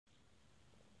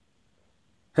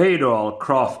Hey to all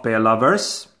craft beer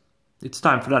lovers. It's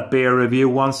time for that beer review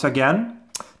once again.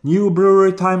 New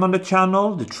brewery time on the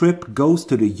channel. The trip goes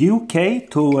to the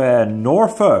UK, to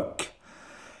Norfolk.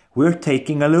 We're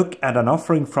taking a look at an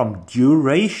offering from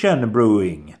Duration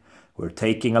Brewing. We're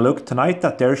taking a look tonight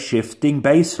at their shifting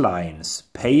baselines.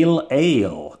 Pale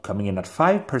Ale, coming in at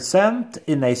 5%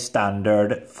 in a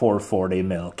standard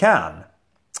 440ml can.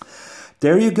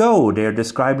 There you go, they're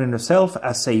describing themselves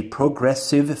as a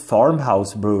progressive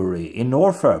farmhouse brewery in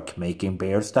Norfolk, making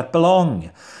beers that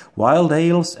belong. Wild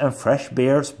ales and fresh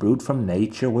beers brewed from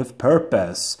nature with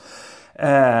purpose.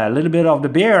 A little bit of the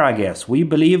beer, I guess. We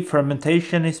believe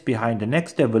fermentation is behind the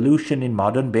next evolution in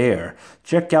modern beer.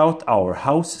 Check out our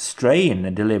house strain.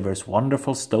 It delivers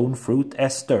wonderful stone fruit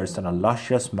esters and a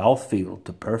luscious mouthfeel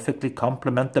to perfectly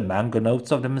complement the mango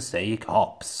notes of the mosaic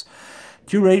hops.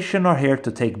 Duration are here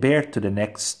to take beer to the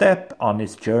next step on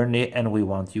its journey, and we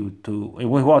want you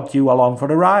along for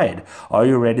the ride. Are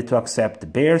you ready to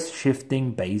accept beer's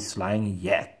shifting baseline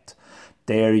yet?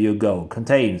 There you go.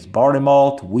 Contains barley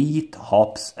malt, wheat,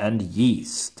 hops, and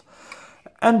yeast.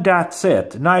 And that's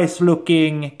it. Nice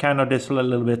looking, kind of this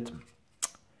little bit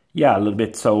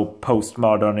so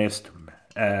postmodernist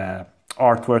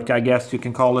artwork, I guess you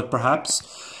can call it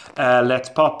perhaps. Let's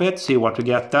pop it, see what we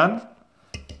get then.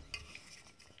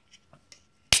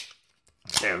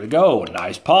 There we go,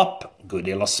 nice pop, good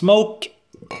deal of smoke,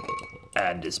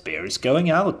 and this beer is going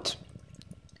out.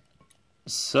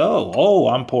 So,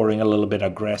 I'm pouring a little bit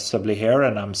aggressively here,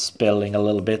 and I'm spilling a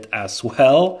little bit as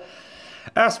well,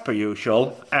 as per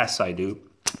usual, as I do.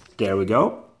 There we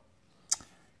go.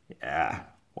 Yeah,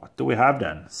 what do we have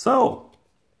then? So,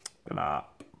 gonna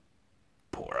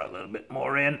pour a little bit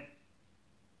more in.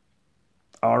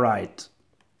 All right.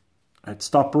 Let's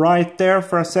stop right there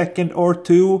for a second or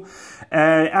two.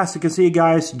 As you can see,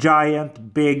 guys,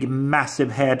 giant, big,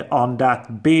 massive head on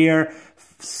that beer.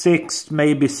 6,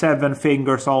 maybe 7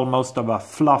 fingers almost of a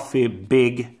fluffy,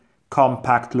 big,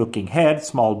 compact looking head.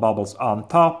 Small bubbles on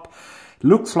top.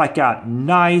 Looks like a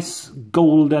nice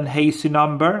golden hazy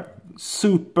number.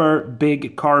 Super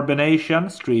big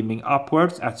carbonation streaming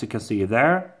upwards, as you can see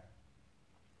there.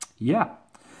 Yeah.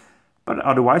 But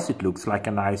otherwise it looks like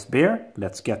a nice beer.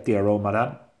 Let's get the aroma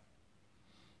then.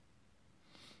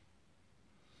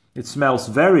 It smells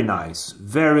very nice.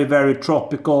 Very, very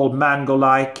tropical,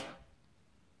 mango-like.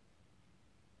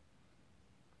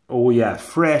 Oh yeah,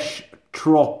 fresh,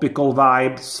 tropical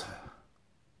vibes.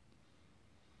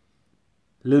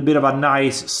 A little bit of a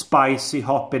nice, spicy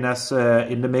hoppiness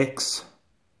in the mix.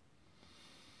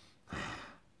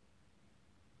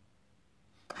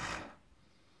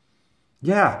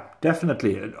 Yeah,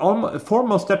 definitely.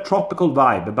 Foremost that tropical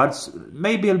vibe, but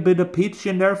maybe a bit of peach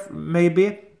in there,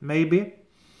 maybe.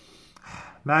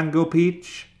 Mango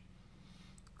peach.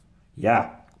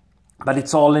 Yeah, but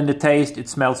it's all in the taste. It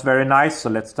smells very nice, so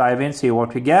let's dive in, see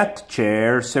what we get.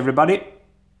 Cheers, everybody.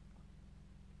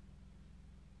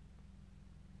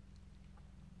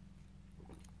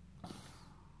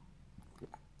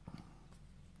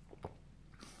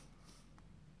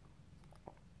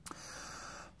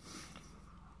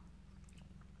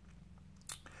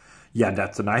 Yeah,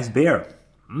 that's a nice beer.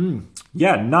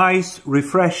 Yeah, nice,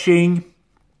 refreshing.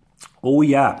 Oh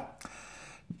yeah.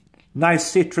 Nice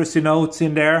citrusy notes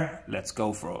in there. Let's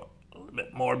go for a little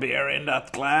bit more beer in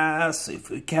that glass, if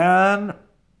we can. A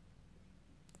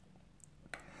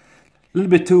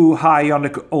little bit too high on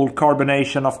the old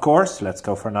carbonation, of course. Let's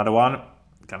go for another one.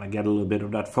 Gonna get a little bit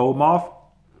of that foam off.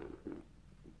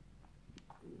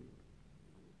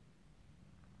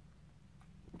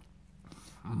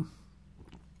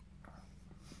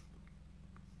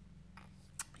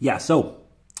 Yeah, so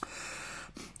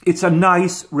it's a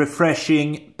nice,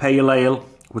 refreshing pale ale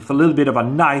with a little bit of a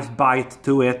nice bite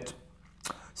to it.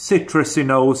 Citrusy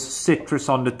nose, citrus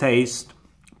on the taste.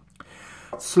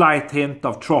 Slight hint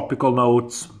of tropical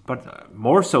notes, but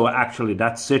more so actually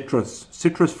that citrus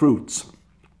fruits.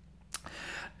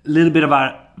 A little bit of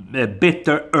a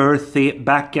bitter, earthy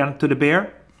back end to the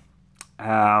beer.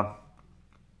 Yeah.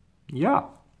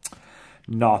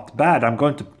 Not bad. I'm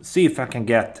going to see if I can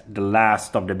get the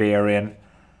last of the beer in.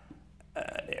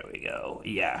 There we go.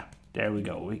 Yeah, there we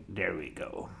go. There we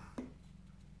go.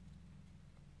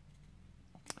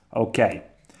 Okay.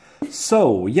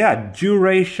 So, yeah,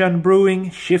 Duration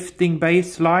Brewing, shifting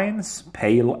baselines,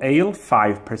 pale ale,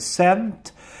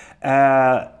 5%.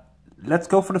 Let's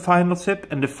go for the final sip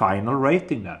and the final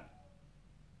rating then.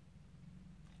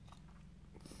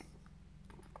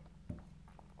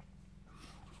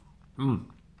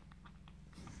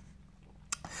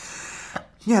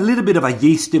 Yeah, a little bit of a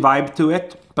yeasty vibe to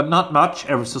it, but not much,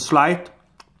 ever so slight.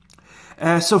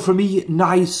 So for me,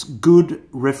 nice, good,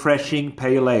 refreshing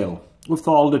pale ale with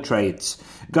all the traits.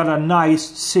 Got a nice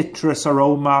citrus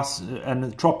aroma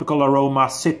and tropical aroma,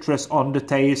 citrus on the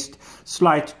taste,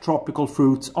 slight tropical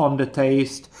fruits on the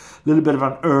taste, a little bit of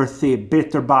an earthy,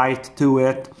 bitter bite to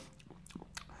it,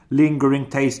 lingering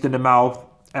taste in the mouth.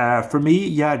 For me,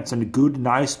 yeah, it's a good,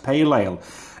 nice pale ale.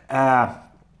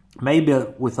 Maybe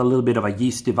with a little bit of a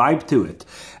yeasty vibe to it.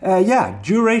 Yeah,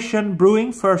 Duration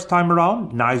Brewing, first time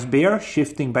around. Nice beer,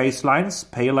 shifting baselines,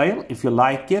 pale ale. If you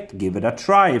like it, give it a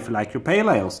try if you like your pale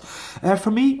ales.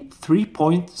 For me,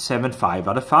 3.75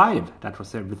 out of 5. That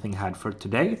was everything I had for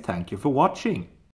today. Thank you for watching.